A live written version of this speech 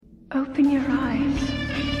Open your eyes.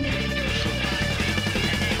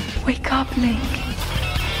 Wake up, Link.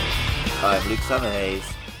 I'm Luke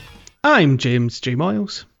Summerhays. I'm James J.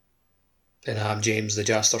 Miles. And I'm James the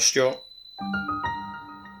Jaster Stewart.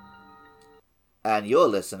 And you're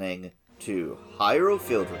listening to Hyrule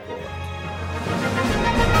Field Report.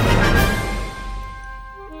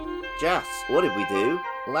 Jas, what did we do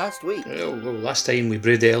last week? Well, last time we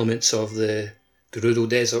bred the elements of the Gerudo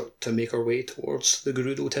Desert to make our way towards the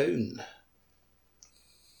Gerudo Town.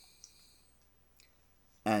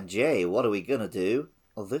 And Jay, what are we going to do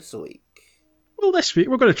this week? Well, this week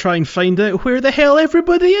we're going to try and find out where the hell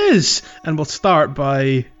everybody is. And we'll start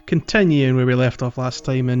by continuing where we left off last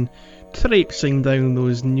time and traipsing down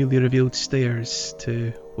those newly revealed stairs to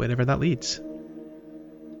wherever that leads.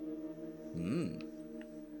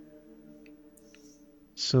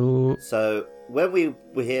 So when we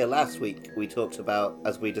were here last week, we talked about,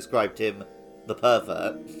 as we described him, the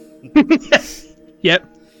pervert.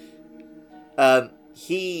 Yep.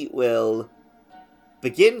 He will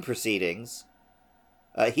begin proceedings.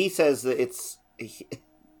 He says that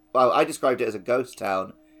I described it as a ghost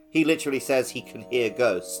town. He literally says he can hear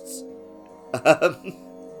ghosts. But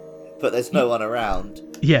there's no one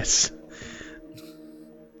around. Yes.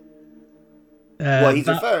 What he's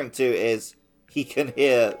referring to is he can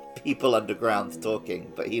hear people underground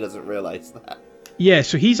talking, but he doesn't realise that. Yeah,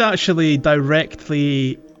 so he's actually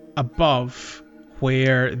directly above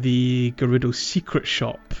where the Gerudo secret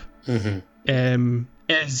shop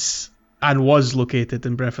is and was located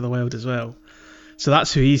in Breath of the Wild as well. So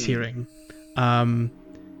that's who he's hearing.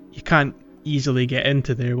 You can't easily get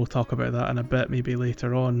into there. We'll talk about that in a bit, maybe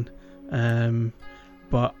later on.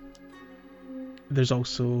 But there's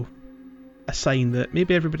also a sign that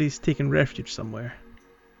maybe everybody's taking refuge somewhere.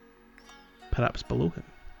 Perhaps below him.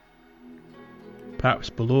 Perhaps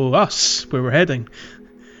below us, where we're heading.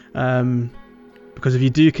 Because if you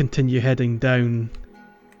do continue heading down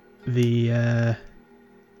the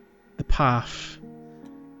path,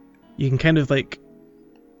 you can kind of there's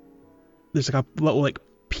like a little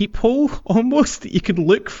peephole almost that you can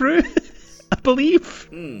look through, I believe.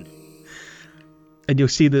 And you'll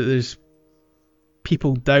see that there's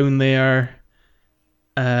people down there,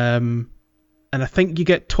 and I think you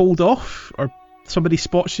get told off or somebody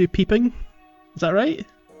spots you peeping. Is that right?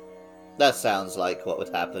 That sounds like what would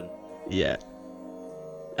happen. Yeah.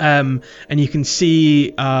 And you can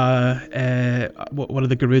see one of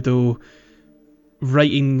the Gerudo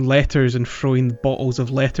writing letters and throwing bottles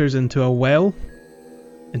of letters into a well.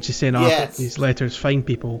 And she's saying, yes, these letters find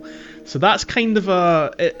people. So that's kind of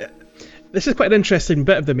this is quite an interesting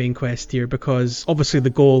bit of the main quest here, because obviously the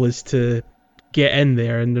goal is to get in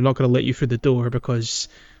there, and they're not going to let you through the door because,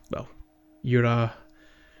 well, you're a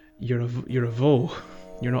Vo.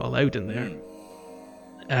 You're not allowed in there.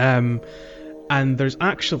 And there's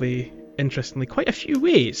actually, interestingly, quite a few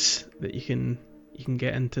ways that you can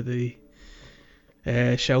get into the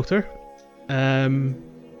shelter. I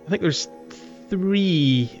think there's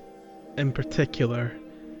 3 in particular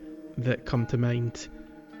that come to mind.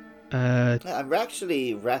 I'm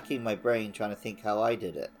actually racking my brain trying to think how I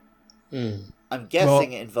did it. I'm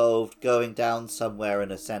guessing it involved going down somewhere and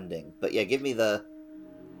ascending. But yeah, give me the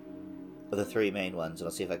 3 main ones, and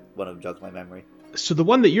I'll see if one of them jogs my memory. So the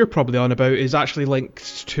one that you're probably on about is actually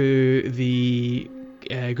linked to the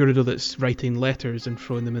Gerudo that's writing letters and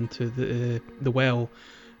throwing them into the well.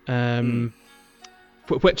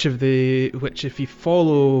 Which if you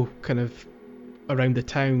follow kind of around the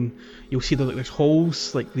town, you'll see that there's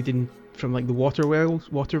holes leading from the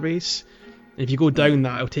waterways. And if you go down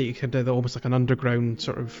that, it'll take you to almost like an underground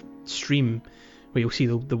sort of stream, where you'll see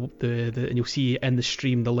the and you'll see in the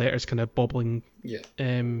stream the letters kind of bobbling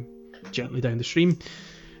gently down the stream.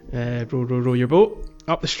 Row your boat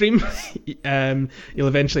up the stream. You'll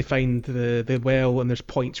eventually find the well, and there's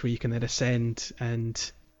points where you can then ascend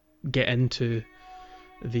and get into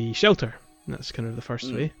the shelter. And that's kind of the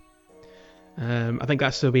first way. I think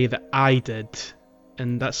that's the way that I did,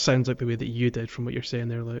 and that sounds like the way that you did from what you're saying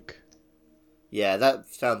there, Luke. Yeah, that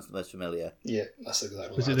sounds the most familiar. Yeah, that's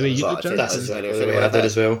exactly Was it the way you did, John? That's exactly the way I did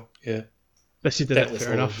as well, yeah. This you did it,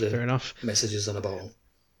 fair enough. Messages on a bottle.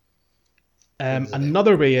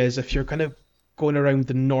 Another way is, if you're kind of going around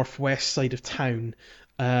the northwest side of town,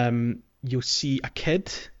 you'll see a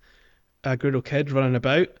Gerudo kid running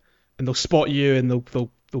about, and they'll spot you, and they'll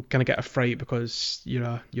kind of get a fright because you're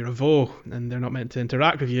a Vo, and they're not meant to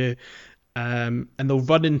interact with you, and they'll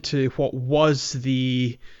run into what was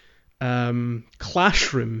the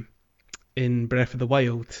classroom in Breath of the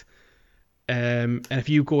Wild, and if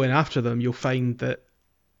you go in after them, you'll find that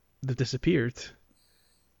they've disappeared.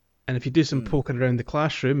 And if you do some poking around the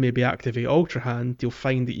classroom, maybe activate Ultra Hand, you'll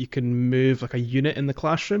find that you can move like a unit in the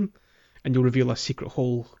classroom, and you'll reveal a secret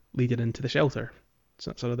hole leading into the shelter.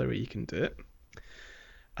 So that's another way you can do it.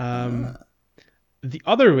 The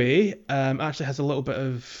other way actually has a little bit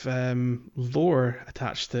of lore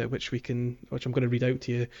attached to it, which I'm going to read out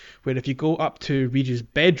to you. Where if you go up to Riju's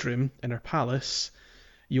bedroom in her palace,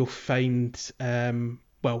 you'll find,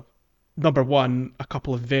 number one, a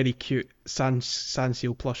couple of very cute sand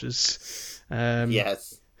seal plushes.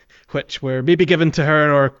 Yes. Which were maybe given to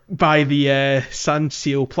her or by the sand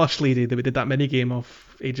seal plush lady that we did that mini game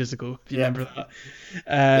of ages ago. If you remember that.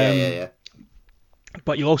 Yeah.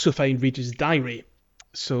 But you'll also find Riju's diary.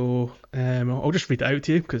 So I'll just read it out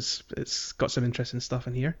to you because it's got some interesting stuff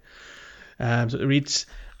in here. So it reads,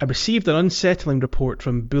 I received an unsettling report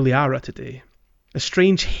from Buliara today. A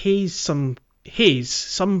strange haze, some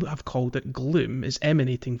have called it gloom, is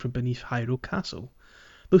emanating from beneath Hyrule Castle.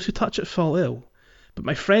 Those who touch it fall ill. But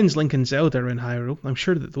my friends Link and Zelda are in Hyrule. I'm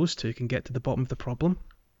sure that those two can get to the bottom of the problem.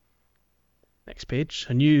 Next page.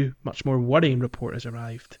 A new, much more worrying report has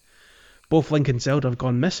arrived. Both Link and Zelda have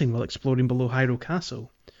gone missing while exploring below Hyrule Castle.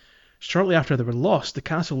 Shortly after they were lost, the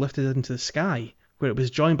castle lifted into the sky, where it was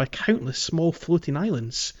joined by countless small floating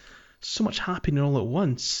islands. So much happening all at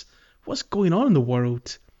once. What's going on in the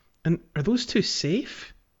world? And are those two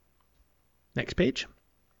safe? Next page.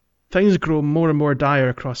 Things grow more and more dire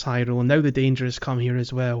across Hyrule, and now the danger has come here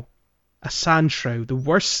as well. A sand shroud, the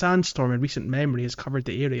worst sandstorm in recent memory, has covered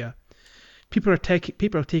the area. People are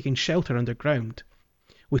taking shelter underground.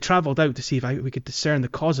 We travelled out to see if we could discern the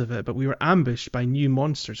cause of it, but we were ambushed by new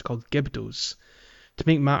monsters called Gibdos. To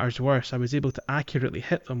make matters worse, I was able to accurately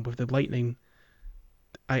hit them with the lightning.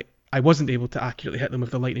 I wasn't able to accurately hit them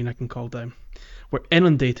with the lightning I can call down. We're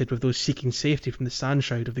inundated with those seeking safety from the sand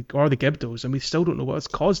shroud or the Gibdos, and we still don't know what has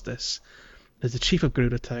caused this. As the chief of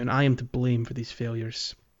Gerudo Town, I am to blame for these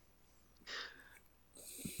failures.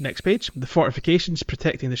 Next page. The fortifications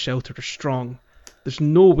protecting the shelter are strong. There's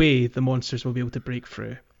no way the monsters will be able to break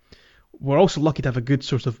through. We're also lucky to have a good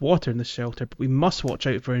source of water in the shelter, but we must watch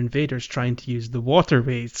out for invaders trying to use the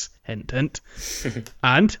waterways. Hint, hint.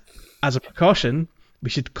 And, as a precaution, we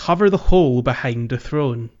should cover the hole behind the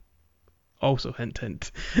throne. Also, hint,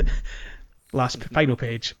 hint. Final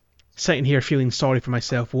page. Sitting here feeling sorry for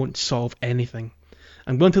myself won't solve anything.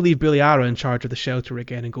 I'm going to leave Buliara in charge of the shelter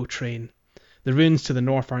again and go train. The ruins to the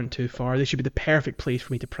north aren't too far. They should be the perfect place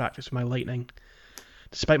for me to practice with my lightning.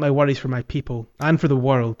 Despite my worries for my people, and for the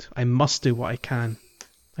world, I must do what I can.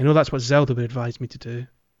 I know that's what Zelda would advise me to do.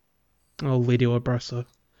 Oh, Lady Orbertha,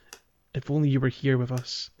 if only you were here with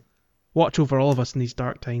us. Watch over all of us in these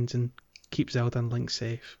dark times and keep Zelda and Link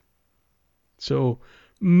safe. So,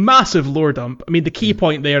 massive lore dump. I mean, the key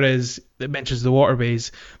point there is, it mentions the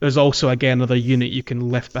waterways. There's also, again, another unit you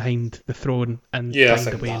can lift behind the throne and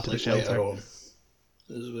find a way into the shelter.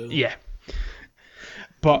 As well. Yeah.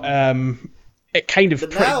 But, it kind of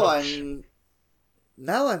But pretty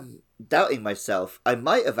now I'm doubting myself. I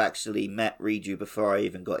might have actually met Riju before I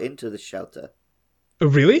even got into the shelter. Oh,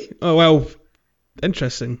 really? Oh, well,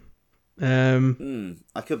 interesting.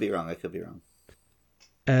 I could be wrong.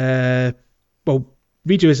 Well,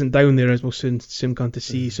 Riju isn't down there, as we'll soon come to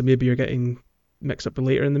see, so maybe you're getting mixed up with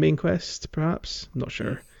later in the main quest, perhaps? I'm not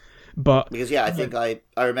sure. But Because, I think I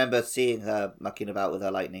remember seeing her mucking about with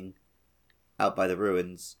her lightning out by the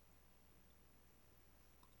ruins.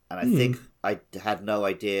 And I think I had no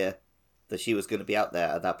idea that she was going to be out there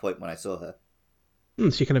at that point when I saw her. So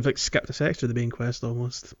you kind of like skipped a section of the main quest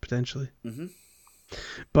almost, potentially. Mm-hmm.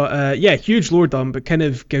 But huge lore dump, but kind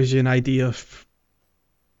of gives you an idea of,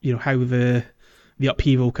 how the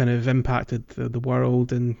upheaval kind of impacted the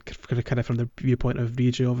world, and kind of from the viewpoint of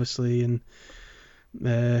Riju, obviously, and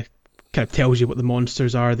kind of tells you what the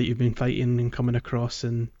monsters are that you've been fighting and coming across,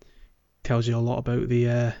 and tells you a lot about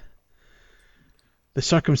the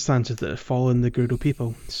circumstances that have fallen the Gerudo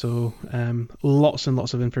people. So lots and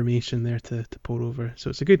lots of information there to pore over. So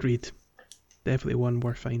it's a good read. Definitely one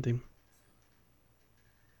worth finding.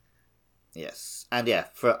 Yes. And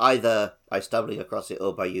for either by stumbling across it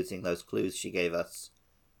or by using those clues she gave us,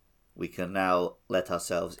 we can now let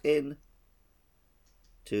ourselves in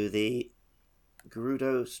to the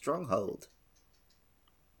Gerudo stronghold.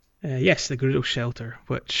 Yes, the Gerudo shelter,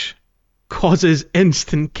 which causes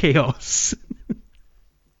instant chaos.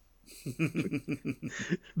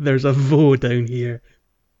 There's a Vo down here.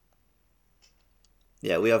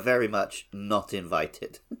 Yeah, we are very much not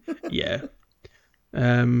invited. Yeah.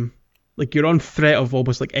 You're on threat of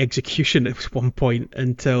almost like execution at one point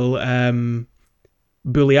until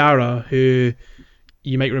Buliara, who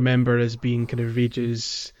you might remember as being kind of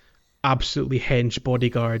Riju's absolutely hench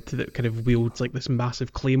bodyguard that kind of wields like this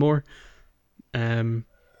massive claymore.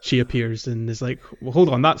 She appears and is like, well, hold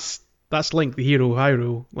on, that's Link, the hero,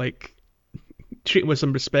 Hyrule. Like, treat him with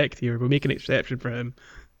some respect here. We'll make an exception for him.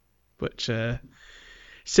 Which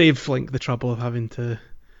saves Link the trouble of having to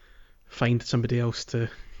find somebody else to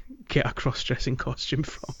get a cross-dressing costume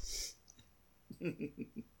from.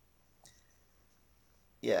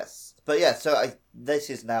 Yes. But yeah, so this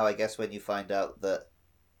is now, I guess, when you find out that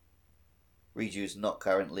Riju's not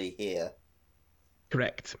currently here.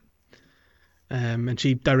 Correct. And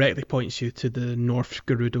she directly points you to the North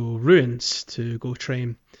Gerudo ruins to go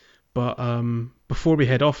train. But before we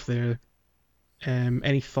head off there,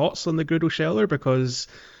 any thoughts on the Gerudo shelter? Because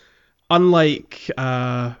unlike,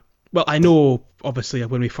 well, I know obviously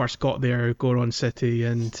when we first got there, Goron City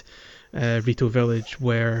and Rito Village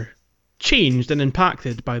were changed and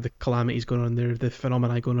impacted by the calamities going on there, the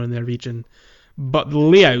phenomena going on in their region. But the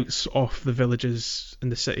layouts of the villages in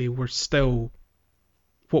the city were still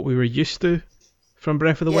what we were used to from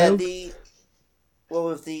Breath of the Wild.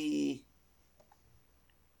 With the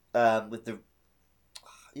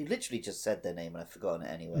you literally just said their name and I've forgotten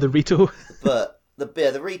it anyway. The Rito. But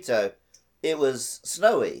the Rito, it was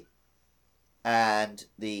snowy, and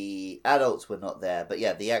the adults were not there. But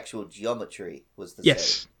yeah, the actual geometry was the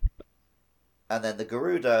same. And then the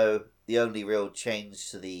Gerudo, the only real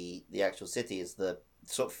change to the actual city is the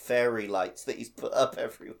sort of fairy lights that he's put up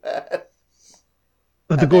everywhere.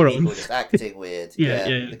 The Gorons. People Gorons. just acting weird. Yeah.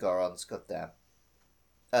 The Gorons, goddamn.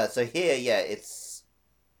 So here, it's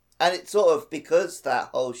sort of, because that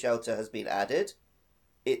whole shelter has been added,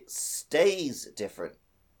 it stays different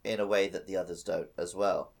in a way that the others don't as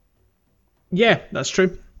well. Yeah, that's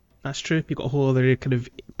true. You've got a whole other kind of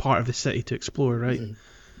part of the city to explore, right? Mm-hmm.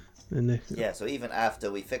 Yeah, so even after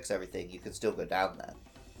we fix everything, you can still go down there.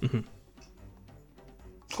 Mm-hmm.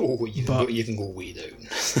 Oh, you can go way down.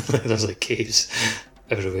 There's like caves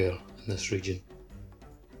everywhere in this region.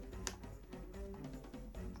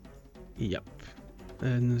 Yep.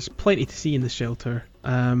 And there's plenty to see in the shelter.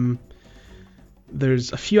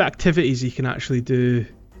 There's a few activities you can actually do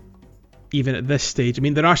even at this stage. I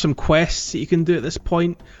mean, there are some quests that you can do at this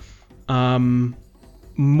point.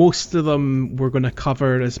 Most of them we're going to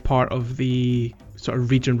cover as part of the sort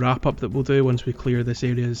of region wrap-up that we'll do once we clear this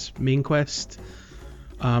area's main quest.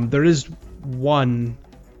 There is one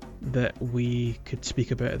that we could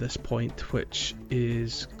speak about at this point, which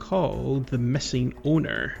is called the Missing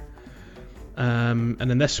Owner. And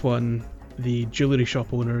in this one, the jewellery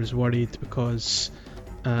shop owner is worried because...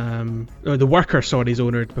 the worker, is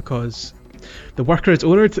ownered because... The worker is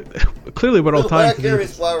ownered? Clearly we're all tired. The worker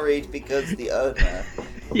is worried because the owner...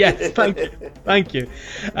 Yes, thank you.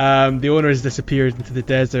 The owner has disappeared into the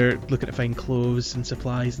desert looking to find clothes and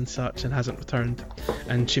supplies and such and hasn't returned.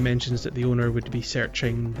 And she mentions that the owner would be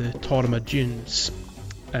searching the Torma Dunes.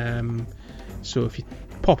 So if you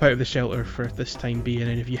pop out of the shelter for this time being,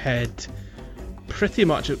 and if you head pretty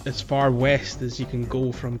much as far west as you can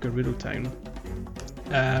go from Gerudo Town,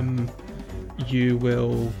 you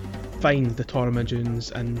will find the Torma Dunes,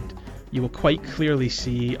 and you will quite clearly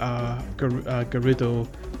see a Gerudo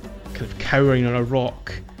kind of cowering on a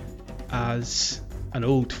rock as an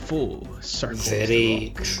old foe circles the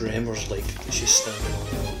Very rock. Tremors-like, she's standing on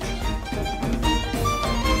the rock.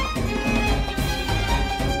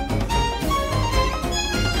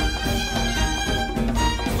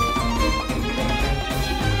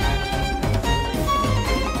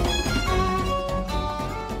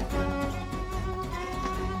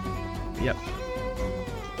 Yep.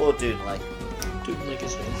 Or Dune-like. Dune-like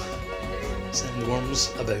as well.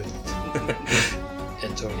 Sandworms about.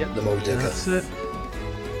 Enter the Moldica. That's it.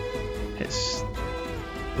 It's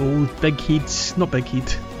old Big Heed's, not Big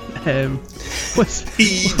Heed. What's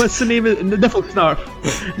the name of it? The Nifflesnarf.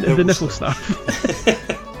 The Nifflesnarf.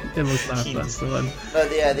 Nifflesnarf, that's the one. No,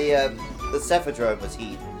 the Cephadrome was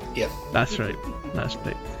Heed. Yeah. That's right.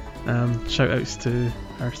 Shout outs to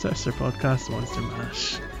our sister podcast, Monster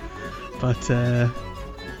Mash. But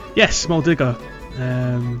yes, Moldiga.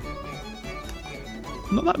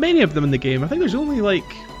 Not that many of them in the game. I think there's only like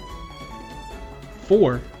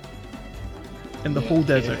 4 in the whole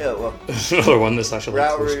desert. Yeah, well, Another one that's actually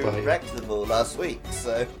close Rauru by. wrecked them all last week,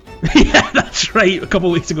 so... Yeah, that's right. A couple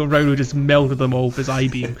of weeks ago, Rauru just melted them all with his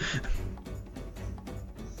eye-beam.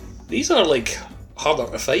 These are like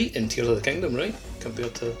harder to fight in Tears of the Kingdom, right?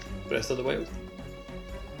 Compared to Breath of the Wild.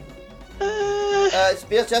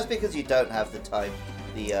 It's just because you don't have the time.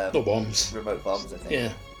 No bombs. Remote bombs, I think.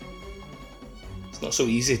 Yeah. It's not so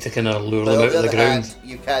easy to kind of lure But them on out of the other ground. hand,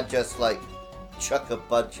 you can't just like chuck a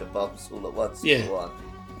bunch of bombs all at once Yeah. if you want.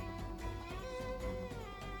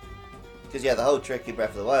 Because the whole trick in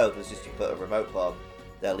Breath of the Wild was just you put a remote bomb,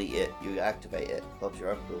 they'll eat it, you activate it. Bob's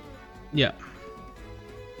your uncle. Yeah.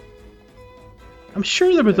 I'm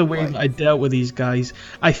sure there was a way that I dealt with these guys.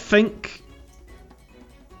 I think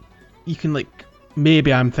you can, like,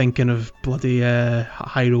 maybe I'm thinking of bloody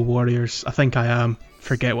Hyrule Warriors. I think I am.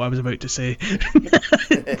 Forget what I was about to say.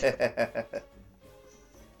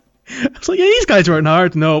 I was like, yeah, these guys weren't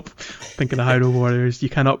hard. Nope. Thinking of Hyrule Warriors. You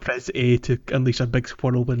cannot press A to unleash a big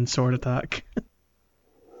whirlwind sword attack.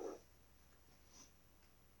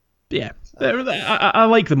 Yeah, I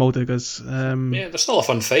like the Moldugas. Yeah, they're still a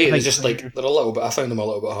fun fight. It's just like they're a little bit. I found them a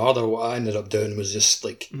little bit harder. What I ended up doing was just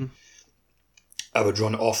like I would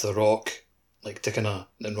run off the rock, like to kind of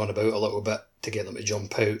then run about a little bit to get them to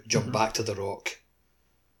jump out, jump back to the rock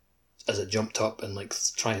as it jumped up, and like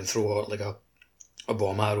try and throw out like a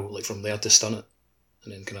bomb arrow like from there to stun it,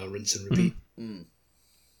 and then kind of rinse and repeat.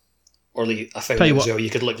 Or like I found out as well, you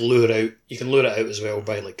could like lure out. You can lure it out as well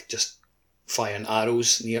by like just firing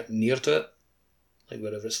arrows near to it, like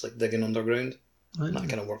wherever it's like digging underground. And that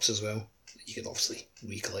kind of works as well. You can obviously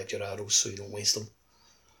recollect your arrows so you don't waste them.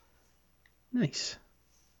 Nice.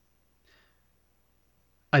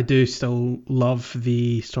 I do still love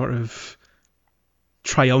the sort of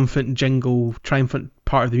triumphant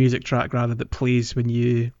part of the music track rather that plays when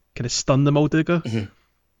you kind of stun the Molduga.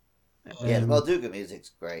 Yeah, the Molduga music's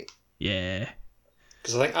great. Yeah.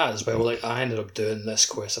 Because I think that as well, like I ended up doing this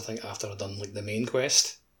quest, I think, after I'd done like the main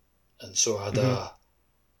quest. And so I had I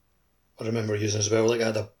remember using as well, like I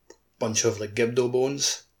had a bunch of like Gibdo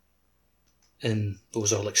bones. And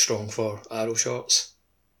those are like strong for arrow shots.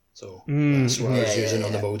 So that's what I was using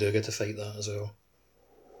on the Molduga to fight that as well.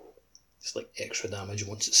 It's like extra damage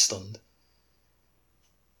once it's stunned.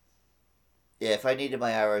 Yeah, if I needed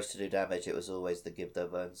my arrows to do damage, it was always the Gibdo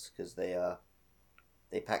bones, because they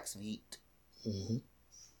pack some heat.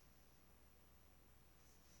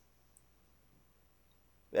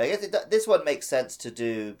 I guess this one makes sense to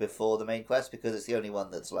do before the main quest because it's the only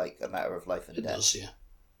one that's like a matter of life and death. It does, yeah.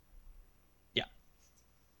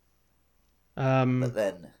 But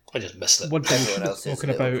then I just missed it. Everyone else's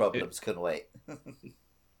little problems can wait.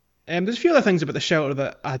 There's a few other things about the shelter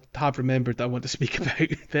that I have remembered that I want to speak about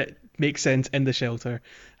that make sense in the shelter.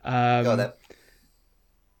 Go then.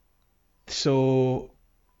 So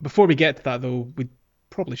before we get to that, though, we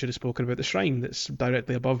probably should have spoken about the shrine that's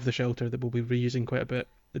directly above the shelter that we'll be reusing quite a bit.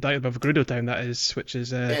 The directly above Gerudo Town, that is, which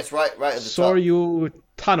is it's right at the top. Soryo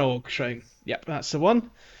Tanog Shrine. Yep, that's the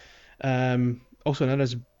one. Also known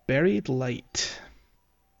as Buried Light.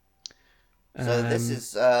 So this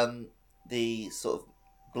is the sort of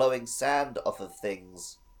blowing sand off of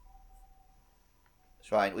things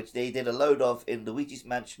shrine, which they did a load of in Luigi's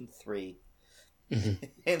Mansion 3. In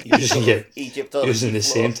Egyptology using the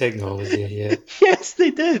same technology, yeah. Yes,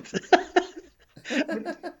 they did.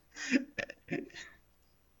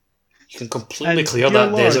 You can completely clear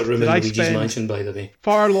that desert room in Luigi's Mansion, by the way.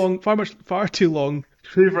 Far too long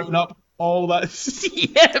hoovering up all that.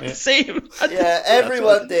 Same. Yeah,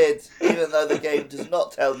 everyone did, even though the game does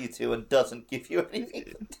not tell you to and doesn't give you anything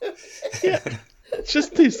to do. Yeah, it's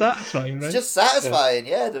just too satisfying, right? It's just satisfying,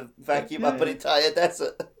 to vacuum up an entire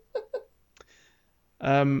desert.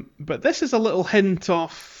 But this is a little hint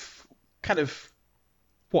of kind of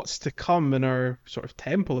what's to come in our sort of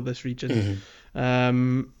temple of this region.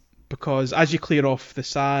 Because as you clear off the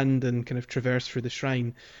sand and kind of traverse through the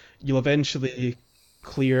shrine, you'll eventually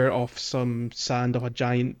clear off some sand of a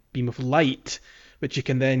giant beam of light, which you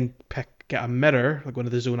can then get a mirror, like one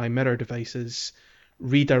of the Zonai mirror devices,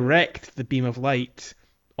 redirect the beam of light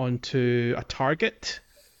onto a target,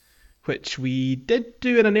 which we did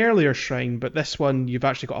do in an earlier shrine, but this one you've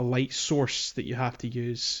actually got a light source that you have to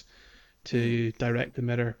use to direct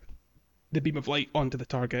the beam of light onto the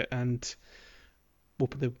target and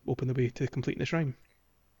open the way to completing the shrine.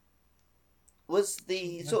 Was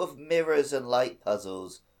the sort of mirrors and light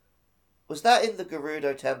puzzles, was that in the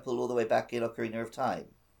Gerudo Temple all the way back in Ocarina of Time?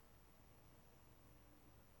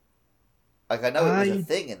 Like, I know it was a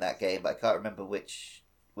thing in that game, but I can't remember which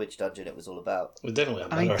dungeon it was all about. Well, definitely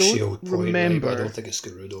a mirror shield point, right? But I don't think it's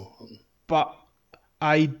Gerudo. But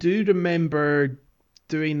I do remember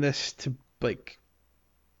doing this to, like,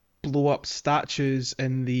 blow up statues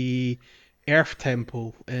in the Earth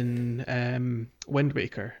Temple in Wind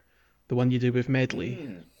Waker, the one you do with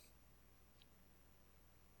Medley.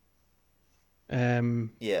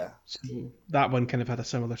 Yeah. So that one kind of had a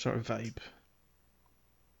similar sort of vibe.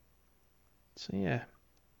 So yeah.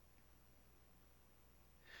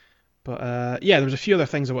 But there was a few other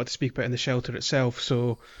things I wanted to speak about in the shelter itself.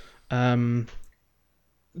 So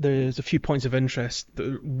there's a few points of interest.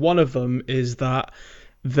 One of them is that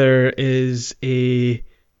there is a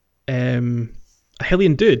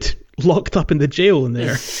Hellion dude locked up in the jail in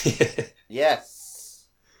there. Yes.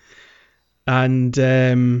 And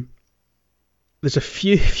there's a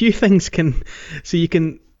few things so you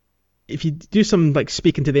can, if you do some like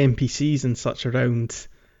speaking to the NPCs and such around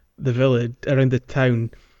the village, around the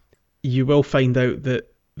town, you will find out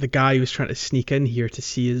that the guy was trying to sneak in here to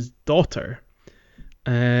see his daughter.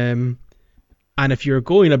 And if you're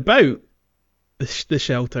going about the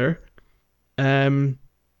shelter,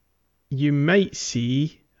 you might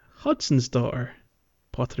see Hudson's daughter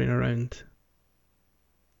pottering around.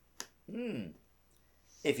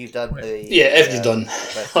 If you've done the... Yeah, if you've done.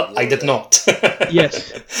 I did not.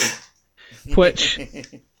 Yes. Which,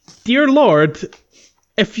 dear Lord,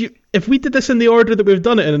 if we did this in the order that we've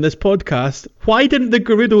done it in this podcast, why didn't the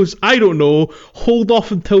Gerudos, I don't know, hold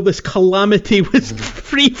off until this calamity was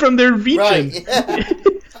free from their region? Right, yeah.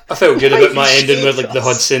 I felt good about my ending with like the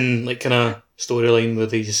Hudson like kind of storyline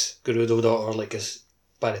with his Gerudo daughter. Like, as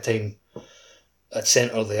by the time I'd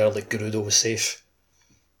sent her there, like Gerudo was safe.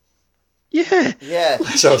 Yeah. Yeah.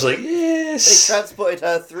 So I was like, yes. They transported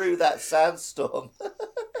her through that sandstorm.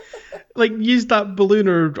 Like, used that balloon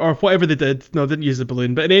or whatever they did. No, they didn't use the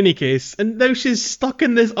balloon, but in any case. And now she's stuck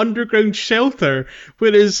in this underground shelter,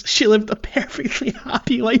 whereas she lived a perfectly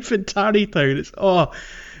happy life in Tarrytown. It's all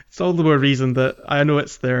the more reason that I know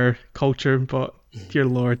it's their culture, but dear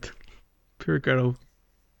Lord, poor girl.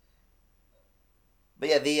 But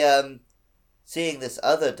yeah, the seeing this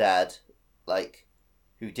other dad, like,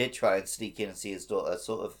 who did try and sneak in and see his daughter,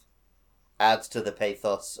 sort of adds to the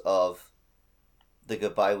pathos of the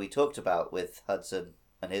goodbye we talked about with Hudson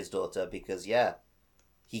and his daughter, because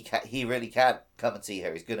he really can't come and see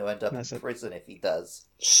her. He's going to end up in prison if he does.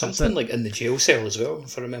 Something like in the jail cell as well,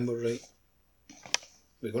 if I remember right.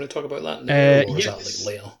 We're going to talk about that now, or is that like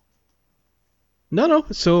later? No.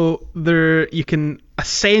 So you can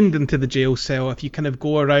ascend into the jail cell if you kind of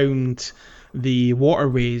go around the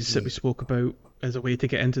waterways that we spoke about as a way to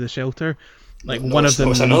get into the shelter. Like one of them.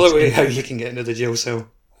 There's another way how you can get into the jail cell.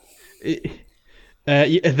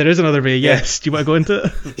 There is another way. Yes. Do you want to go into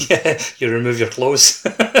it? Yeah, you remove your clothes.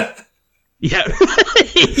 Yeah.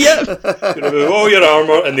 Yeah. You remove all your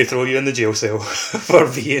armour and they throw you in the jail cell for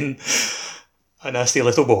being a nasty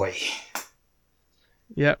little boy.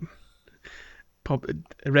 Yep.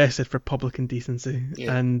 Arrested for public indecency.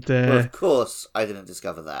 Yeah. And well, of course I didn't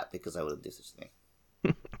discover that, because I wouldn't do such a thing.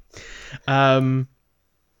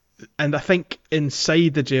 And I think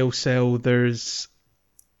inside the jail cell there's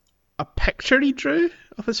a picture he drew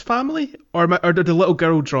of his family, or did the little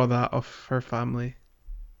girl draw that of her family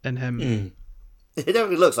and him? It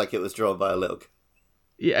definitely looks like it was drawn by a little girl.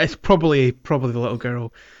 Yeah, it's probably the little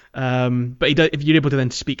girl. But if you're able to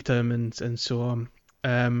then speak to him and so on.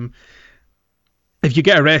 If you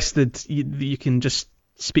get arrested, you can just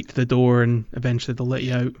speak to the door and eventually they'll let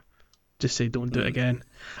you out. Just say don't do it again.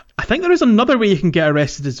 I think there is another way you can get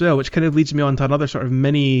arrested as well, which kind of leads me on to another sort of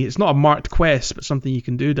mini, it's not a marked quest, but something you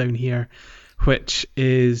can do down here, which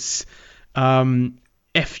is,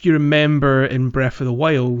 if you remember in Breath of the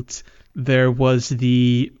Wild, there was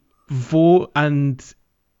the Vote and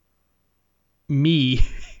Me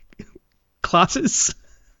classes.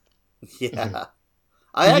 Yeah.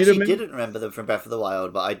 I actually didn't remember them from Breath of the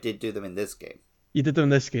Wild, but I did do them in this game. You did them in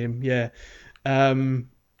this game, yeah.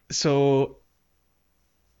 So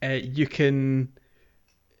you can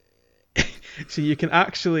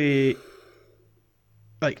actually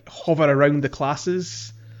like hover around the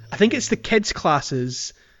classes. I think it's the kids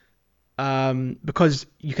classes, because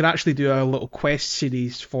you can actually do a little quest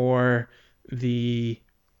series for the,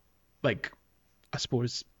 like, I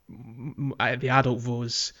suppose the adult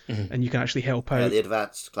Vos, and you can actually help out. Yeah, the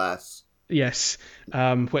advanced class. Yes,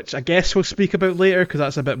 which I guess we'll speak about later, because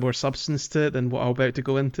that's a bit more substance to it than what I'm about to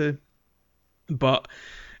go into. But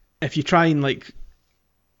if you try and like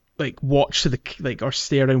watch or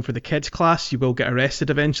stay around for the kids class, you will get arrested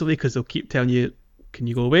eventually, because they'll keep telling you, "Can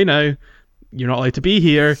you go away now? You're not allowed to be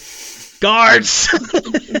here, guards."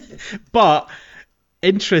 But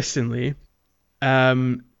interestingly,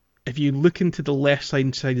 if you look into the left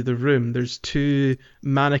side of the room, there's two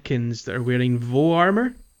mannequins that are wearing Vo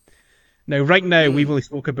armor. Now, right now, we've only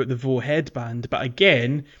spoke about the Vo headband, but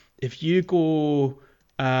again, if you go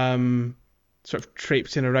sort of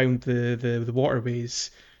traipsing around the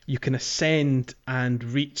waterways, you can ascend and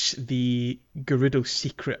reach the Gerudo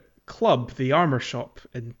Secret Club, the armor shop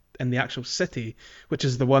in the actual city, which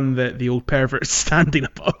is the one that the old pervert's standing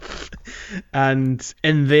above. And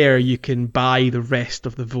in there, you can buy the rest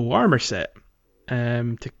of the Vo armor set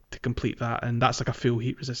to complete that, and that's like a full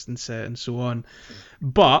heat resistance set and so on.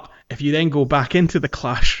 But if you then go back into the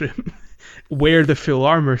classroom, wear the full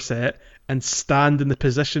armor set, and stand in the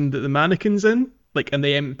position that the mannequin's in, like in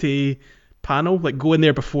the empty panel, like go in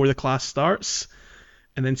there before the class starts,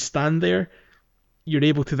 and then stand there, you're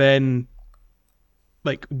able to then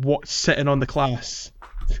like watch sitting on the class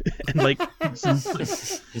and like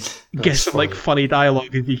guess like funny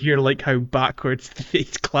dialogue, and you hear like how backwards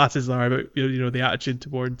these classes are about the attitude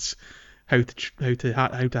towards how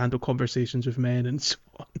to handle conversations with men and so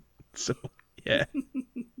on. So yeah,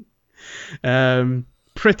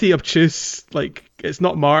 pretty obtuse. Like it's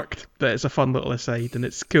not marked, but it's a fun little aside, and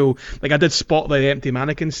it's cool. Like I did spot the empty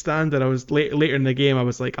mannequin stand, and I was later in the game. I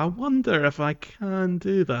was like, I wonder if I can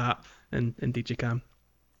do that, and indeed you can.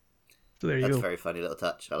 So there you That's go. a very funny little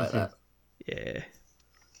touch. I like that. Yeah.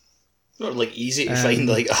 Not like easy to find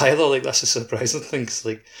like either. Like that's a surprising thing. Cause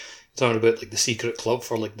like talking about like the secret club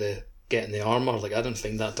for like the getting the armor. Like I didn't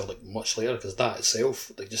find that till like much later, because that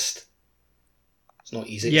itself like just it's not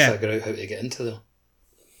easy to figure out how to get into there.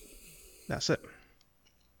 That's it.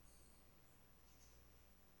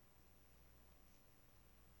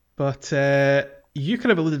 But you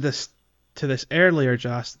kind of alluded to this earlier,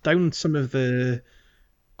 Jas. Down some of the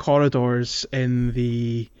corridors in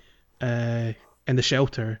the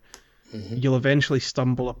shelter, you'll eventually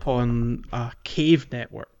stumble upon a cave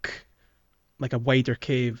network, like a wider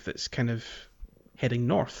cave that's kind of heading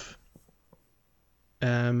north.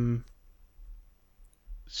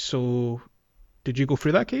 So, did you go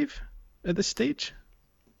through that cave at this stage?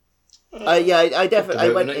 Yeah, I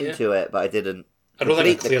definitely went into it, but I didn't. I don't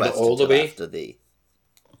think I cleared it all the way. After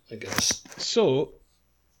I guess. So,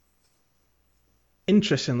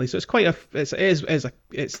 interestingly, so it's quite it's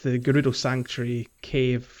the Gerudo Sanctuary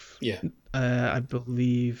cave. Yeah. I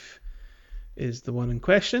believe is the one in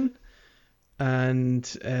question, and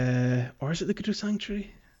or is it the Gerudo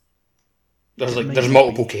Sanctuary? There's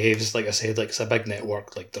multiple caves. Like I said, like it's a big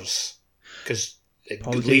network. Like there's because it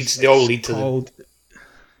leads. They all lead to the.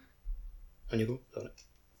 And you go. Sorry.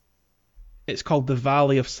 It's called the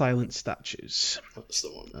Valley of Silent Statues. That's the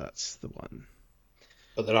one. That's the one.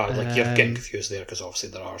 But there are, like, you're getting confused there, because obviously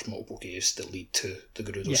there are multiple caves that lead to the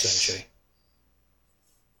Gerudo Sanctuary.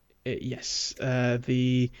 Yes.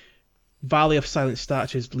 The Valley of Silent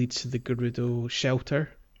Statues leads to the Gerudo shelter,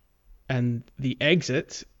 and the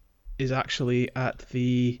exit is actually at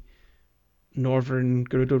the northern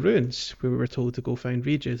Gerudo ruins, where we were told to go find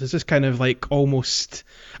Riju. This is kind of like almost.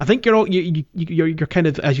 I think you're kind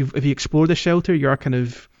of, if you explore the shelter, you're kind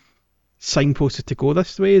of signposted to go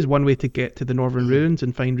this way. Is one way to get to the northern ruins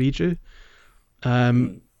and find Riju,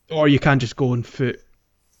 or you can just go on foot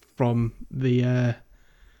from the.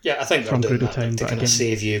 Yeah, I think from they're doing Gerudo that Town, to kind of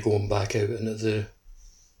save you going back out into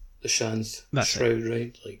the Shan's shroud,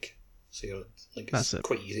 right? Like, so you're like it's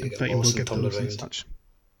quite easy to get lost and turn around.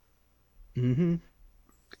 Mm-hmm.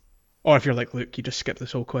 Or if you're like Luke, you just skip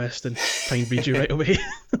this whole quest and find Riju right away.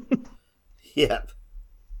 Yep.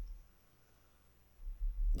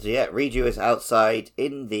 So yeah, Riju is outside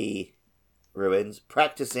in the ruins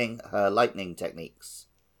practicing her lightning techniques.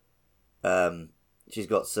 She's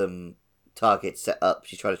got some targets set up.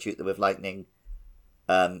 She's trying to shoot them with lightning.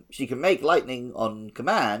 She can make lightning on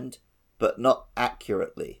command, but not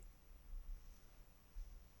accurately.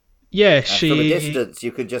 Yeah, from a distance,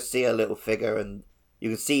 you can just see her little figure, and you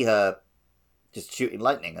can see her just shooting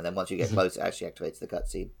lightning. And then once you get close, it actually activates the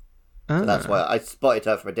cutscene. So that's why I spotted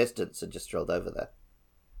her from a distance and just strolled over there.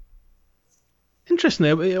 Interesting.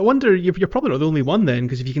 I wonder, you're probably not the only one then,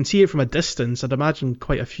 because if you can see it from a distance, I'd imagine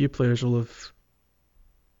quite a few players will have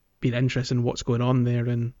been interested in what's going on there.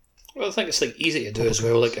 And well, I think it's like easy to do as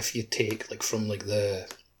well. Like if you take like from like the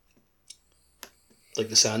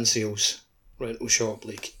sand seals rental shop,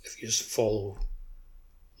 like if you just follow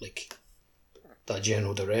like that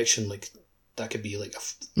general direction, like that could be like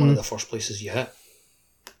one of the first places you hit.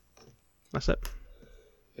 That's it.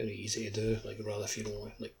 Very easy to do. Like rather if you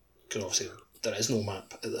don't like, because obviously there is no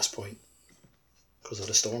map at this point because of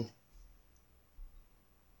the storm.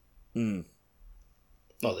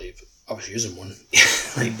 Not that I was using one,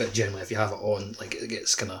 like, but generally if you have it on, like it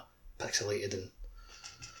gets kind of pixelated and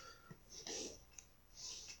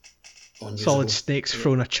unusable. Solid Snake's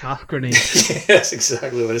throwing a chaff grenade. That's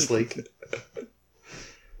exactly what it's like.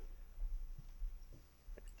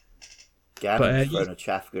 Gavin's thrown a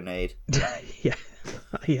chaff grenade. Yeah,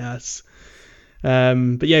 he has.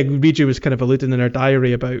 But yeah, Riju was kind of alluding in her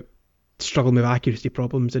diary about struggling with accuracy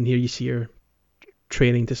problems, and here you see her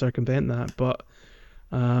training to circumvent that. But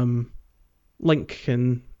Link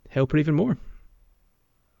can help her even more.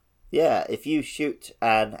 Yeah, if you shoot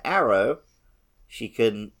an arrow, she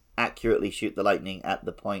can accurately shoot the lightning at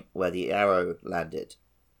the point where the arrow landed.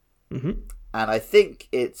 Mm-hmm. And I think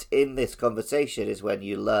it's in this conversation is when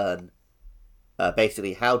you learn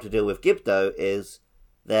basically how to deal with Gibdo is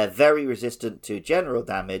they're very resistant to general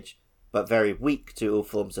damage, but very weak to all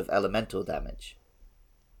forms of elemental damage.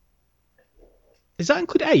 Does that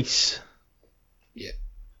include ice? Yeah.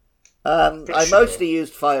 I mostly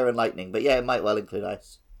used fire and lightning, but yeah, it might well include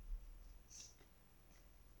ice.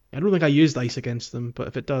 I don't think I used ice against them, but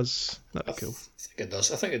if it does, that'd be cool. I think it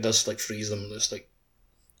does. I think it does like freeze them. It's like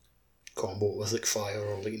combo with like fire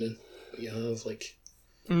or lightning. But you have like.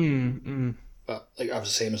 But like I was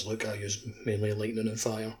the same as Luke. I use mainly lightning and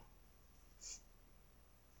fire.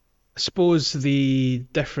 I suppose the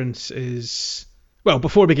difference is, well,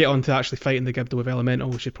 before we get on to actually fighting the Gibdo with Elemental,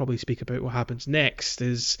 we should probably speak about what happens next.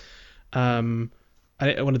 Is one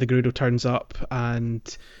of the Gerudo turns up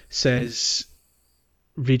and says,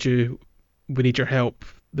 Riju, we need your help.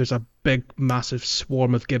 There's a big, massive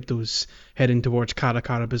swarm of Gibdos heading towards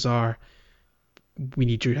Karakara Bazaar. We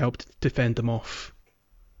need your help to fend them off.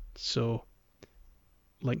 So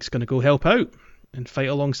Link's going to go help out and fight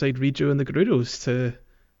alongside Riju and the Gerudos to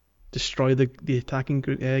destroy the attacking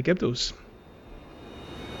Gibdos.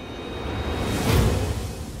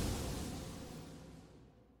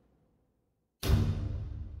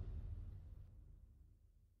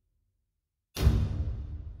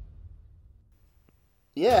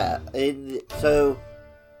 Yeah, in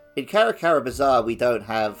Karakara Bazaar we don't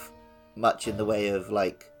have much in the way of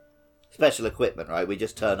like special equipment, right? We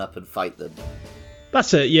just turn up and fight them.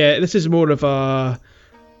 That's it, yeah. This is more of a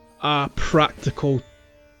practical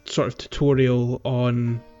sort of tutorial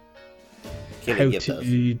on Killing how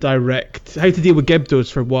Gibdos. how to deal with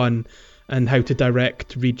Gibdos for one, and how to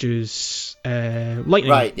direct Riju's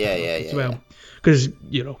lightning. Right, yeah, as well. Because,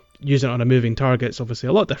 using it on a moving target is obviously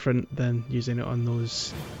a lot different than using it on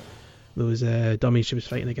those dummies she was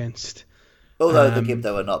fighting against. Although the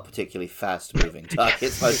Gibdo are not particularly fast-moving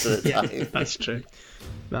targets most of the time. That's true.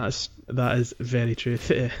 That is very true.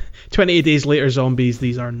 28 Days Later zombies,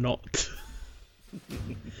 these are not.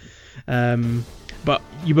 But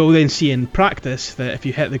you will then see in practice that if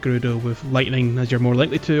you hit the Gerudo with lightning, as you're more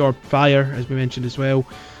likely to, or fire, as we mentioned as well,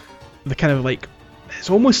 the kind of like,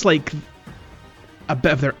 it's almost like a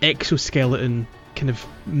bit of their exoskeleton kind of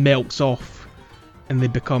melts off and they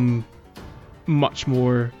become much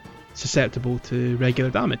more susceptible to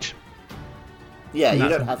regular damage. Yeah, And you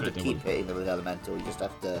that's don't have to what they keep want. hitting them with elemental, you just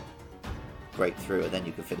have to break through and then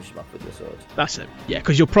you can finish them off with your sword. That's it. Yeah,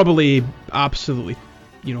 because you'll probably absolutely,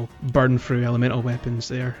 burn through elemental weapons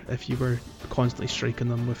there if you were constantly striking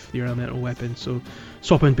them with your elemental weapon. So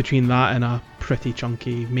swapping between that and a pretty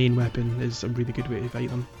chunky main weapon is a really good way to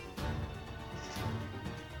fight them.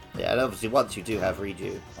 Yeah, and obviously once you do have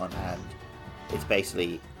Riju on hand, it's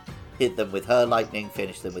basically hit them with her lightning,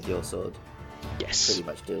 finish them with your sword. Yes. Pretty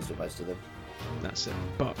much deals with most of them. That's it.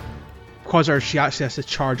 But because she actually has to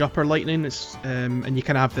charge up her lightning, and you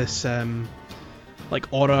can have this like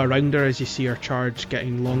aura around her as you see her charge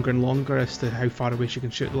getting longer and longer as to how far away she can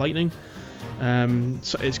shoot the lightning.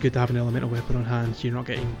 So it's good to have an elemental weapon on hand so you're not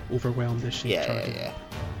getting overwhelmed as she's charging. Yeah.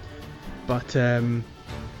 But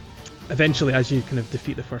eventually, as you kind of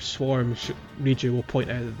defeat the first swarm, Riju will point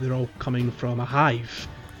out that they're all coming from a hive,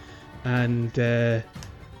 and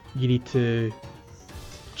you need to.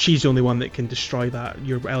 She's the only one that can destroy that.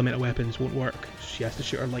 Your elemental weapons won't work. She has to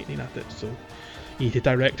shoot her lightning at it, so you need to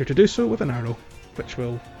direct her to do so with an arrow, which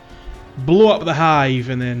will blow up the hive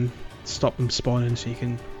and then stop them spawning so you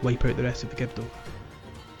can wipe out the rest of the Gibdo.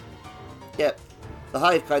 Yep. The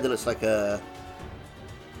hive kind of looks like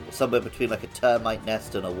somewhere between like a termite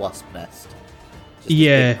nest and a wasp nest. Just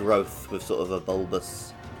this big growth with sort of a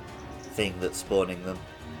bulbous thing that's spawning them.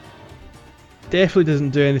 Definitely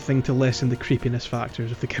doesn't do anything to lessen the creepiness factors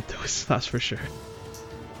of the Gibdos, that's for sure.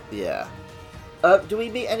 Yeah. Do we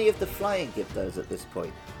meet any of the flying Gibdos at this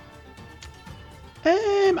point?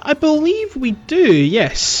 I believe we do,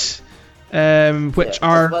 yes. Which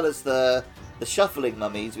are... As well as the shuffling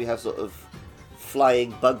mummies, we have sort of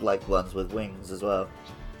flying bug-like ones with wings as well.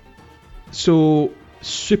 So,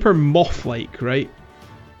 super moth-like, right?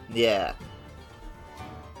 Yeah.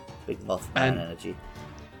 Big Mothman energy.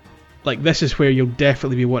 Like, this is where you'll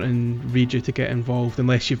definitely be wanting Riju to get involved,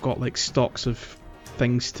 unless you've got, like, stocks of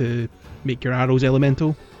things to make your arrows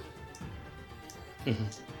elemental. Mm-hmm.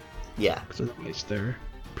 Yeah. Because otherwise they're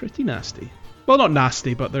pretty nasty. Well, not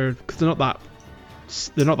nasty, but they're not that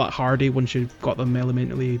hardy once you've got them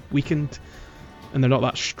elementally weakened, and they're not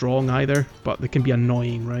that strong either. But they can be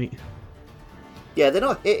annoying, right? Yeah, they're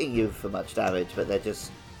not hitting you for much damage, but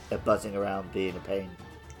they're buzzing around being a pain.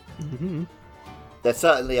 Mm-hmm. They're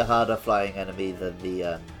certainly a harder flying enemy than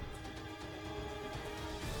the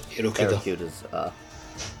Gerudos are.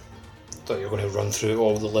 Thought you were going to run through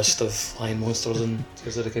all the list of flying monsters in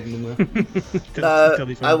Tears of the Kingdom there.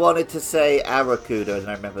 No, I wanted to say Aracuda, and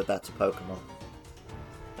I remembered that's a Pokemon.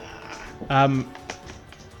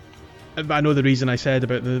 I know the reason I said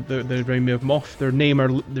about the remind me of Moth. Their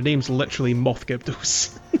name's literally Moth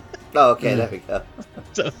Gyptos. Oh, okay, there we go.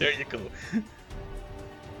 So there you go.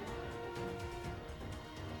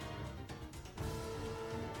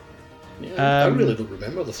 Yeah, I really don't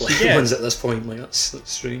remember the flying ones at this point. Like that's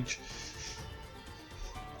strange.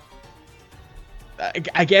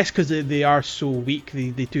 I guess because they are so weak,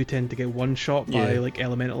 they do tend to get one shot by like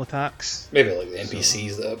elemental attacks. Maybe like the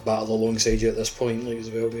NPCs that battle alongside you at this point, like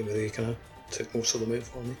as well. Maybe they kind of took most of them out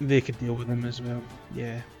for me. They could deal with them as well.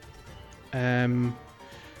 Yeah.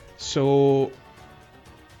 So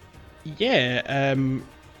yeah,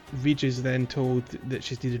 Riju's then told that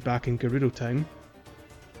she's needed back in Gerudo Town,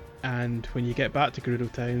 and when you get back to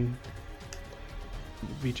Gerudo Town,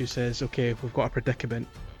 Riju says, "Okay, we've got a predicament.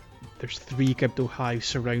 There's 3 Gibdo hives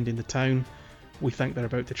surrounding the town. We think they're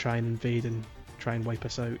about to try and invade and try and wipe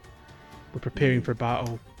us out. We're preparing for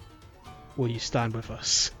battle. Will you stand with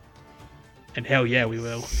us?" And hell yeah, we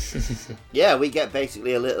will. Yeah, we get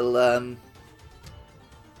basically a little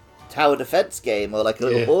tower defense game, or like a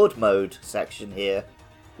little horde mode section here.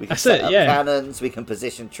 We can set up cannons, we can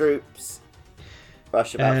position troops,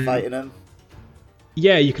 rush about fighting them.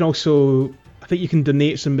 Yeah, you can also, I think you can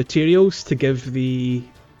donate some materials to give the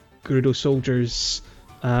Gerudo soldiers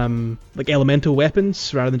like elemental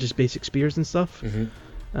weapons rather than just basic spears and stuff.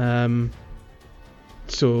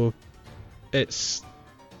 So it's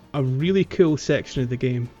a really cool section of the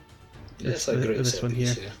game. Yeah, it's a great this one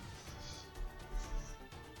piece, here.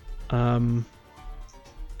 I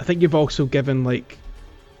think you've also given like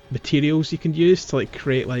materials you can use to like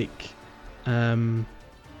create like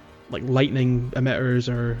lightning emitters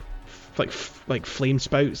or like flame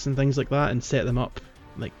spouts and things like that, and set them up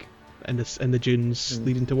like in the dunes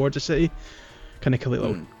leading towards the city. Kind of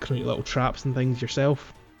create little traps and things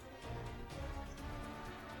yourself.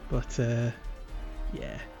 But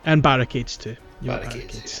yeah, and barricades too.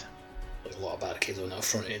 Barricades. Yeah. Like a lot of barricades on that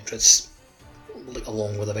front entrance, like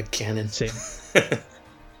along with a big cannon. Same.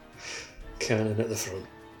 Cannon at the front.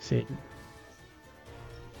 Same.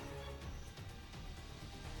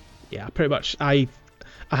 Yeah, pretty much. I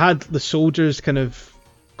had the soldiers kind of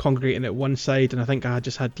congregating at one side, and I think I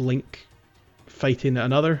just had Link fighting at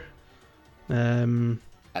another. And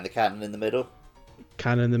the cannon in the middle.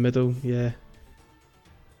 Cannon in the middle, yeah.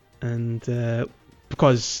 And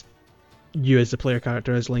because you as the player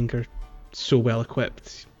character, as Link, are so well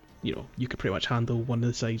equipped, you know, you could pretty much handle one of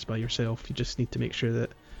the sides by yourself. You just need to make sure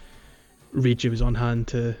that Riju is on hand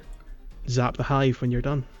to zap the hive when you're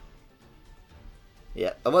done.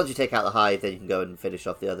 Yeah, and once you take out the hive, then you can go and finish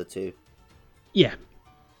off the other 2. Yeah,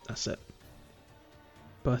 that's it.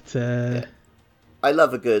 But I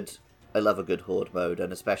love a good horde mode,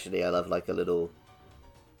 and especially I love like a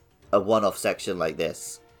one-off section like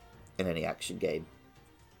this in any action game.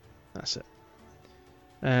 That's it.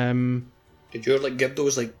 Did your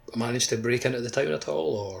Gibdos manage to break into the town at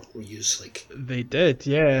all, or were you like? They did,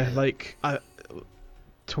 yeah. Like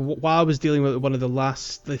while I was dealing with one of the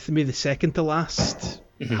last, maybe the second to last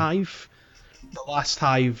hive, the last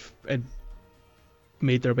hive had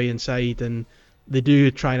made their way inside, and they do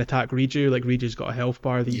try and attack Riju. Like Riju's got a health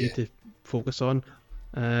bar that you need to focus on,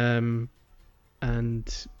 and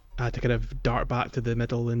I had to kind of dart back to the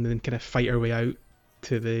middle and then kind of fight our way out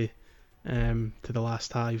to the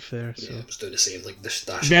last hive there. So. Yeah, I was doing the same, like the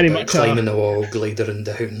dash, very much climbing the wall, gliding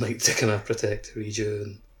down, like to kind of protect Riju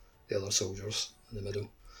and the other soldiers in the middle.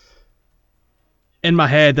 In my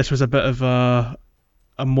head, this was a bit of a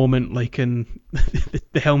moment like in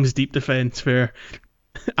the Helm's Deep defense where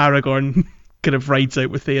Aragorn kind of rides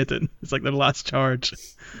out with Theoden. It's like their last charge.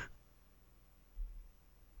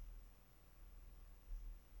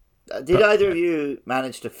 Did either of you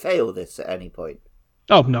manage to fail this at any point?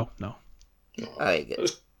 Oh, no. I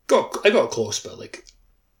got close, but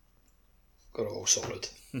got it all sorted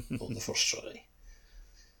on the first try.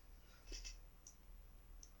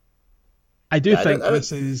 I do think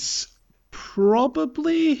this is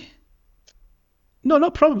probably... No,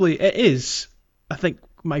 not probably. It is, I think,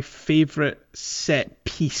 my favourite set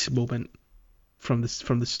piece moment from the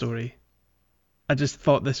story. I just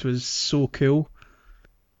thought this was so cool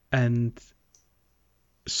and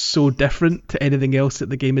so different to anything else that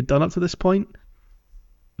the game had done up to this point.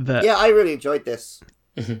 That I really enjoyed this.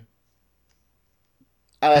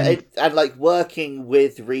 And like working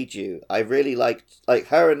with Riju, I really liked, like,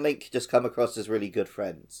 her and Link just come across as really good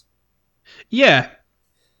friends. Yeah,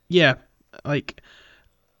 like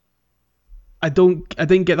I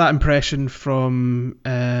didn't get that impression from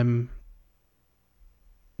no,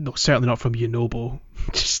 certainly not from Yunobo.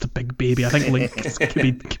 Just a big baby. I think Link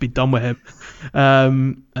could be done with him.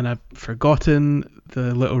 And I've forgotten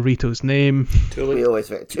the little Rito's name. We always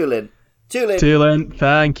Tulin. Tulin,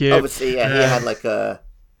 thank you. Obviously, yeah, he had like a.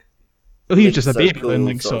 Well, he was just a baby cool, when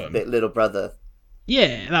Link sort saw of him. little brother.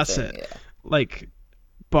 Yeah, that's thing, it. Yeah. Like,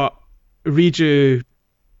 but Riju,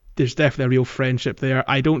 there's definitely a real friendship there.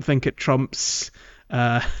 I don't think it trumps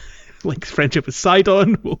Link's friendship with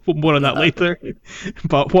Sidon. We'll more on that later.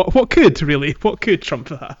 But what could trump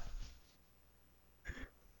that?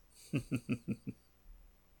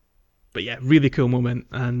 But yeah, really cool moment.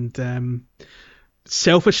 And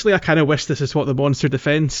selfishly, I kind of wish this is what the monster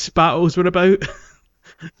defense battles were about.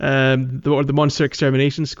 Or the monster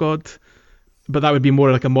extermination squad. But that would be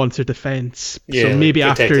more like a monster defense. Yeah, so maybe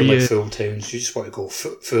like after you like full towns, you just want to go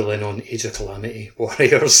full in on Age of Calamity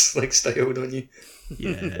Warriors like style, don't you?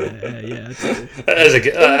 Yeah.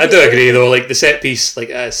 I do agree though. Like the set piece, like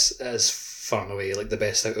as far and away like the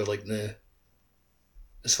best out of like the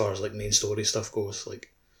as far as like main story stuff goes.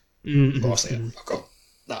 Like, obviously, I've got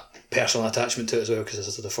that personal attachment to it as well because this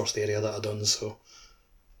is the first area that I've done. So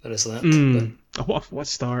there is that. What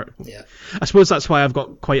start? Yeah, I suppose that's why I've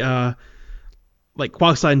got quite a. Like,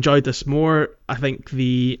 whilst I enjoyed this more, I think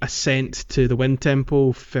the ascent to the Wind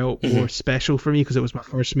Temple felt more special for me because it was my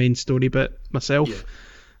first main story bit myself.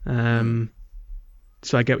 Yeah.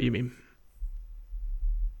 So I get what you mean.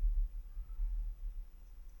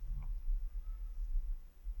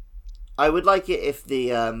 I would like it if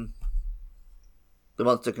the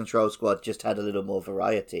Monster Control Squad just had a little more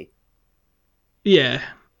variety. Yeah.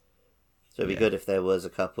 So it'd be good if there was a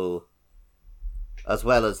couple, as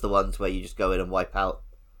well as the ones where you just go in and wipe out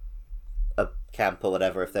a camp or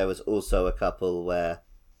whatever, if there was also a couple where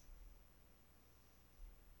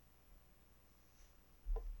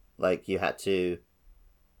like you had to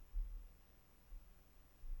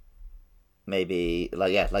maybe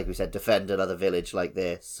like we said, defend another village like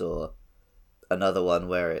this, or another one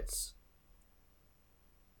where it's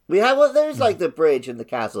there's like the bridge and the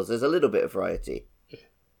castles, there's a little bit of variety.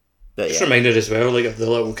 But just reminded as well, like of the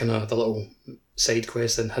little side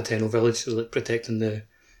quest in Hateno Village, so, like protecting the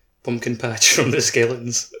pumpkin patch from the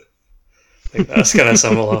skeletons. Like that's kind of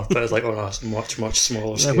similar, but it's like on a much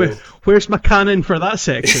smaller scale. Where's my cannon for that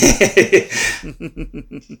section?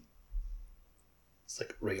 It's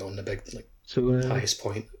like right on the big, like highest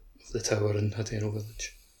point of the tower in Hateno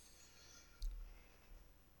Village.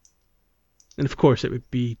 And of course, it would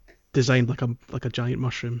be designed like a giant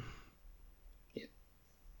mushroom.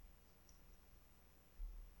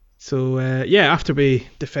 So, after we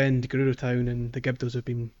defend Gerudo Town and the Gibdos have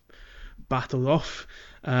been battled off,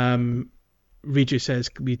 Riju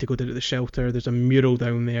says we need to go down to the shelter. There's a mural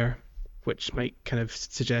down there, which might kind of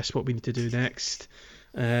suggest what we need to do next.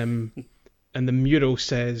 And the mural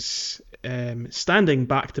says, standing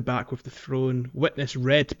back to back with the throne, witness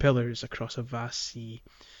red pillars across a vast sea.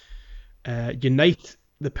 Unite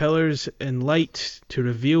the pillars in light to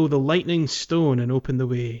reveal the lightning stone and open the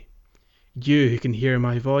way. You who can hear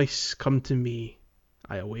my voice, come to me.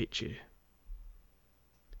 I await you.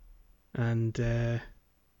 And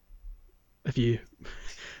if you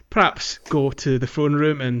perhaps go to the throne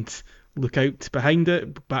room and look out behind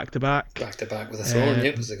it, back to back. Back to back with the throne,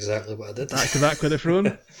 yep, that's exactly what I did. Back to back with the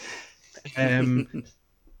throne.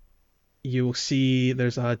 You will see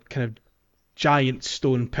there's a kind of giant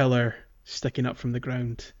stone pillar sticking up from the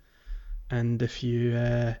ground. And if you...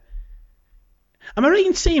 am I right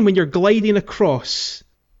in saying when you're gliding across,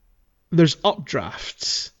 there's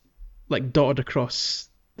updrafts, like dotted across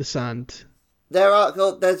the sand?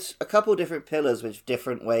 There's a couple different pillars with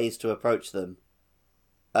different ways to approach them.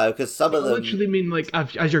 Because some of them... I literally mean, like,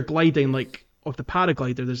 as you're gliding, like, off the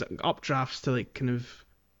paraglider, there's like, updrafts to, like, kind of...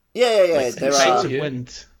 Yeah. Like, there sides are... of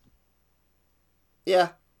wind. Yeah.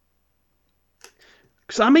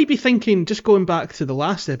 Because I might be thinking, just going back to the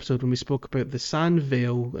last episode when we spoke about the sand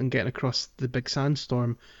veil and getting across the big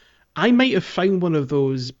sandstorm, I might have found one of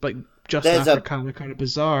those, like, just after kind of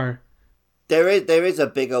Bazaar. There is a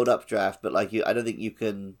big old updraft, but like I don't think you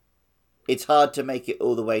can. It's hard to make it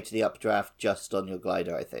all the way to the updraft just on your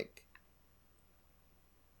glider, I think.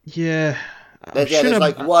 Yeah. There's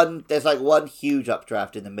one huge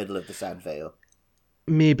updraft in the middle of the sand veil.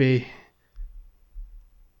 Maybe.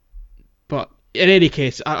 But in any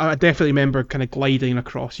case, I definitely remember kind of gliding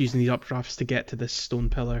across using these updrafts to get to this stone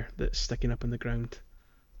pillar that's sticking up in the ground.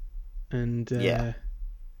 And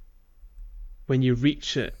when you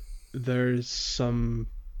reach it, there's some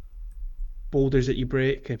boulders that you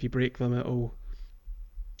break. If you break them, it'll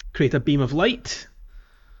create a beam of light,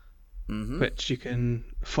 which you can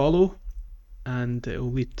follow, and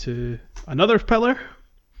it'll lead to another pillar.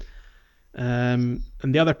 And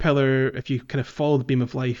the other pillar, if you kind of follow the beam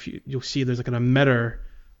of light, you'll see there's a kind of mirror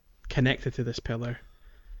connected to this pillar.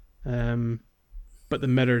 But the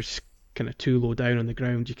mirror's kind of too low down on the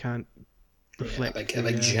ground. You can't reflect. A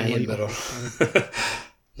big giant mirror.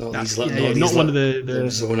 Not one of the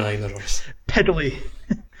Zonai mirrors. Piddly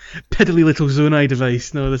little Zonai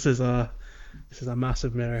device. No, this is a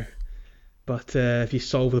massive mirror. But if you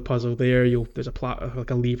solve the puzzle there, there's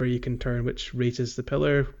like a lever you can turn which raises the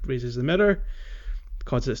pillar, raises the mirror,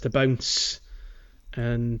 causes it to bounce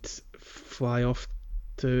and fly off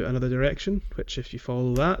to another direction. Which, if you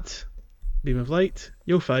follow that beam of light,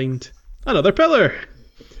 you'll find another pillar.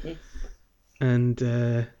 And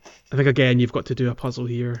I think again you've got to do a puzzle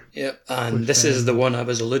here. Yep, and this is the one I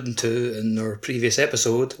was alluding to in our previous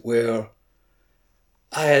episode where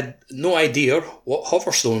I had no idea what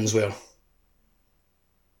hoverstones were.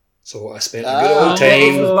 So I spent a good old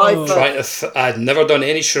time trying to... I'd never done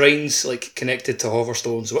any shrines like connected to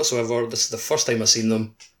hoverstones whatsoever. This is the first time I've seen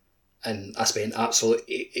them. And I spent absolute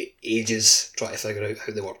ages trying to figure out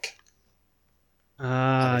how they work.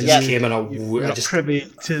 I came in you're privy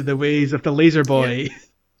to the ways of the laser boy.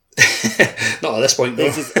 Yeah. Not at this point, though.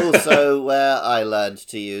 This is also where I learned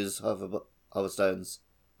to use hoverstones.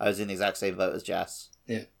 I was in the exact same boat as Jas.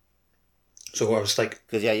 Yeah. So I was like,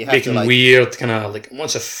 you have making to, weird kind of like,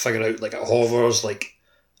 once I figured out like it hovers, like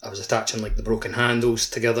I was attaching like the broken handles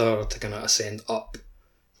together to kind of ascend up,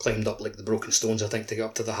 climbed up like the broken stones, I think, to get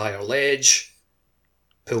up to the higher ledge,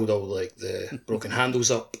 pulled all like the broken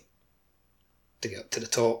handles up to get up to the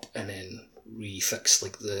top, and then refix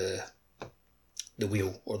like the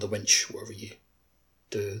wheel or the winch, whatever you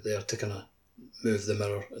do there to kind of move the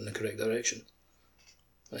mirror in the correct direction.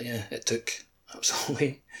 But yeah, it took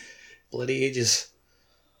absolutely bloody ages.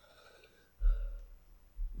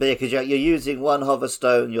 But yeah, because you're using one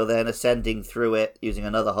hoverstone, you're then ascending through it, using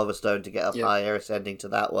another hoverstone to get up higher, ascending to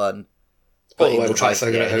that one. All the while trying to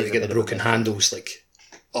figure out how to get the broken handles like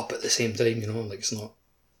up at the same time, you know, like it's not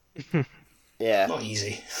not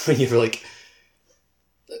easy when you're like,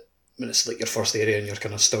 when it's like your first area and you're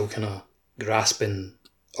kind of still kind of grasping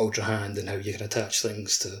Ultra Hand and how you can attach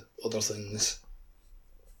things to other things.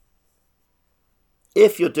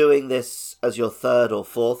 If you're doing this as your third or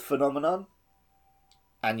fourth phenomenon,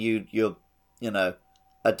 and you're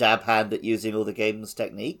a dab hand at using all the game's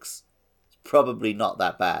techniques, it's probably not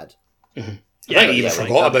that bad. Mm-hmm. I think I even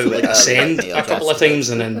forgot about like Ascend a couple of times,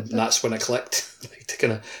 and then that's when it clicked, like, to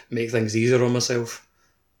kind of make things easier on myself.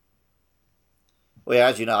 Well, yeah,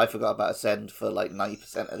 as you know, I forgot about Ascend for like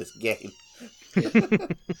 90% of this game.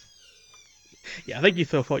 Yeah, I think you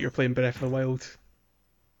still thought you were playing Breath of the Wild.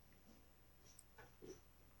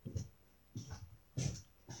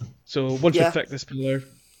 So once you've fixed this pillar,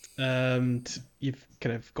 and you've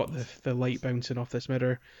kind of got the light bouncing off this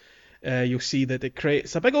mirror, you'll see that it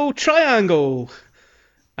creates a big old triangle.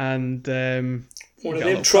 And one of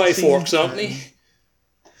them triforks, aren't they?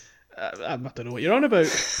 I don't know what you're on about.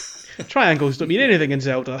 Triangles don't mean anything in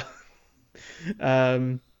Zelda.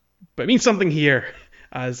 But it means something here,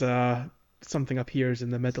 as something appears in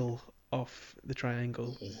the middle of the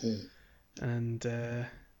triangle. Mm-hmm. And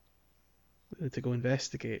to go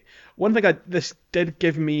investigate. One thing this did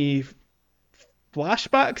give me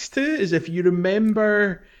flashbacks to is, if you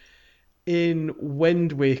remember in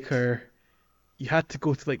Wind Waker, you had to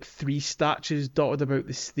go to like 3 statues dotted about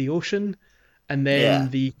the ocean, and then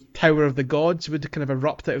the Tower of the Gods would kind of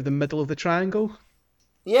erupt out of the middle of the triangle.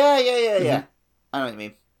 Yeah. Mm-hmm. I know what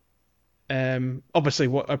you mean. Obviously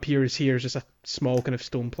what appears here is just a small kind of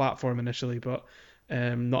stone platform initially, but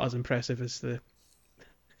not as impressive as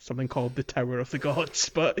something called the Tower of the Gods,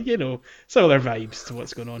 but similar vibes to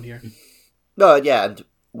what's going on here. No, yeah, and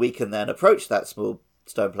we can then approach that small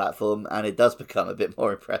stone platform, and it does become a bit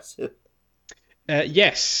more impressive.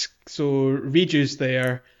 Yes, so Riju's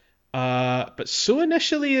there, but so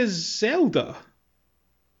initially is Zelda.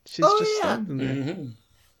 She's standing there. Mm-hmm.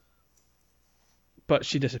 But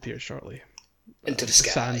she disappears shortly. Into the sky.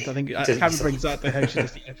 Sand. I can't remember exactly how she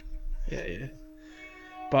disappeared. Yeah.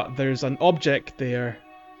 But there's an object there,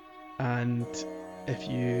 and if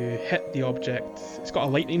you hit the object, it's got a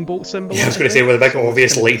lightning bolt symbol. Yeah, I was going to say, with a big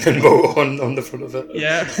obvious lightning bolt on the front of it.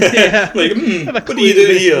 Yeah. Like, what do you do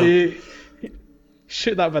here?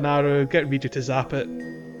 Shoot that with an arrow, get Riju to zap it,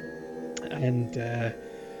 and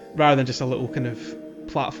rather than just a little kind of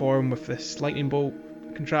platform with this lightning bolt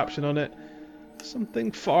contraption on it,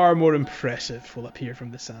 something far more impressive will appear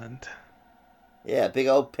from the sand. Yeah, big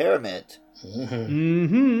old pyramid.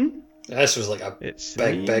 This was like a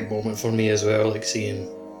big moment for me as well, like seeing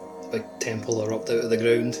the big temple erupt out of the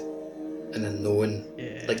ground and then knowing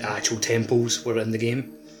like actual temples were in the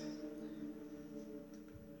game.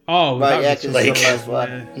 Oh, right, yeah, because it's the first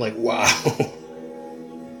one. I'm like, wow.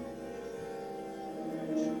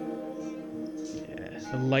 Yeah,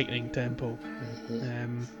 the lightning temple.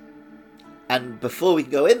 And before we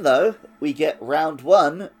go in, though, we get round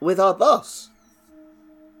 1 with our boss.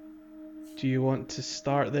 Do you want to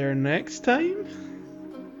start there next time?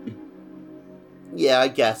 Yeah, I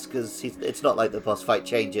guess, because it's not like the boss fight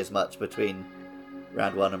changes much between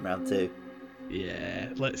round 1 and round 2. Yeah,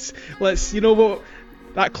 let's. You know what?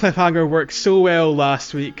 That cliffhanger worked so well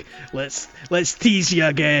last week. Let's tease you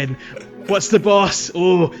again. What's the boss?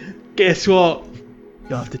 Oh, guess what?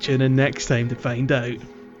 You'll have to tune in next time to find out.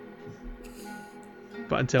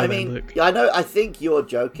 But until then, look. I think you're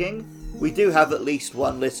joking. We do have at least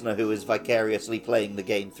one listener who is vicariously playing the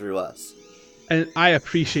game through us. And I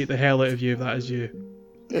appreciate the hell out of you if that is you.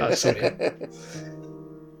 That's sorry.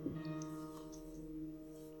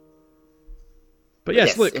 But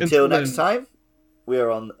yes, look. Until next time,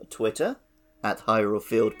 we're on Twitter at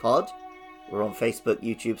HyruleFieldPod. We're on Facebook,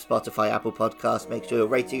 YouTube, Spotify, Apple Podcasts. Make sure you're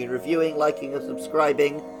rating and reviewing, liking and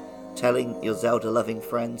subscribing, telling your Zelda-loving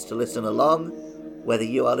friends to listen along. Whether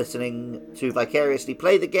you are listening to vicariously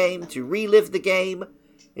play the game, to relive the game,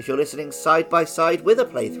 if you're listening side by side with a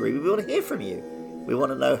playthrough, we want to hear from you. We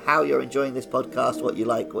want to know how you're enjoying this podcast, what you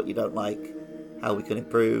like, what you don't like, how we can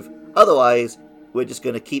improve. Otherwise, we're just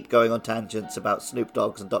going to keep going on tangents about Snoop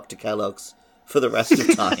Dogg's and Dr. Kellogg's for the rest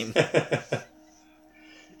of time. To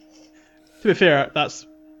be fair, that's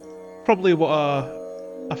probably what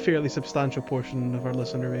a fairly substantial portion of our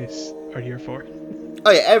listener base are here for. Oh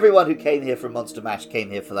yeah, everyone who came here from Monster Mash came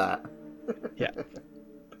here for that. Yeah.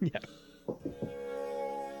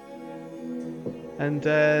 And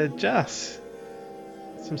Jas,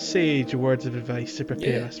 some sage words of advice to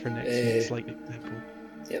prepare us for next week's lightning temple.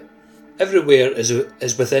 Yep. Everywhere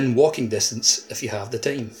is within walking distance if you have the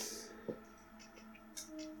time.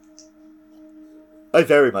 I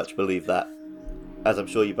very much believe that, as I'm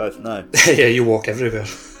sure you both know. Yeah, you walk everywhere.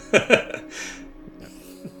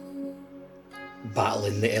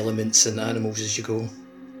 Battling the elements and animals as you go.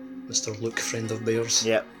 Mr. Luke, friend of bears.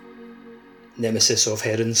 Yep. Nemesis of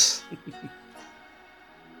herons.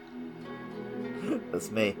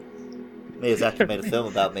 That's me. Me has actually made a film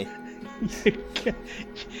about me.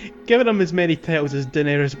 Giving him as many titles as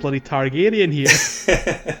Daenerys bloody Targaryen here.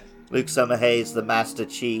 Luke Summerhays, the Master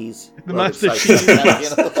Cheese. The Master Cheese.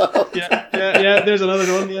 Yeah, there's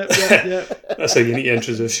another one. Yeah. That's how you need to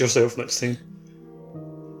introduce yourself next time.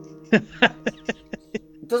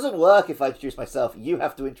 It doesn't work if I introduce myself. You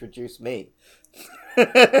have to introduce me.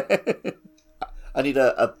 I need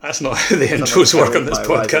a... That's not how the intros work on this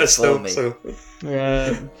podcast, though. So.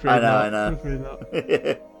 I know.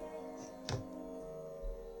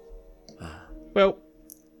 Well,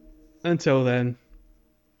 until then,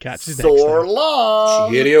 catch you next time. So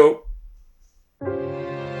long! Cheerio!